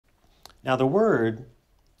Now, the word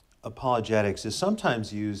apologetics is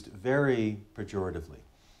sometimes used very pejoratively,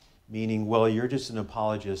 meaning, well, you're just an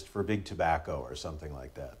apologist for big tobacco or something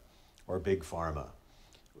like that, or big pharma,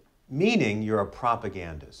 meaning you're a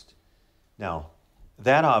propagandist. Now,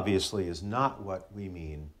 that obviously is not what we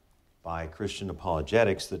mean by Christian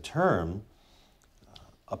apologetics. The term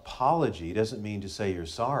apology doesn't mean to say you're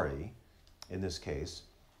sorry in this case.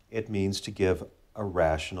 It means to give a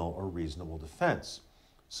rational or reasonable defense.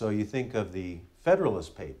 So you think of the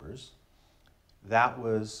Federalist Papers, that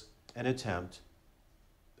was an attempt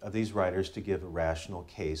of these writers to give a rational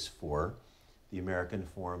case for the American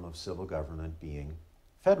form of civil government being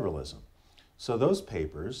federalism. So those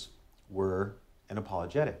papers were an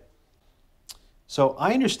apologetic. So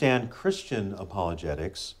I understand Christian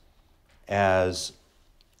apologetics as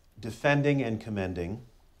defending and commending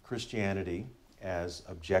Christianity as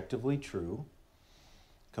objectively true,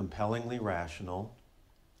 compellingly rational,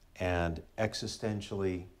 and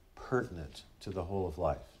existentially pertinent to the whole of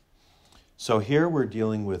life. So here we're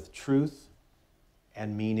dealing with truth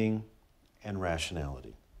and meaning and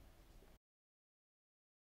rationality.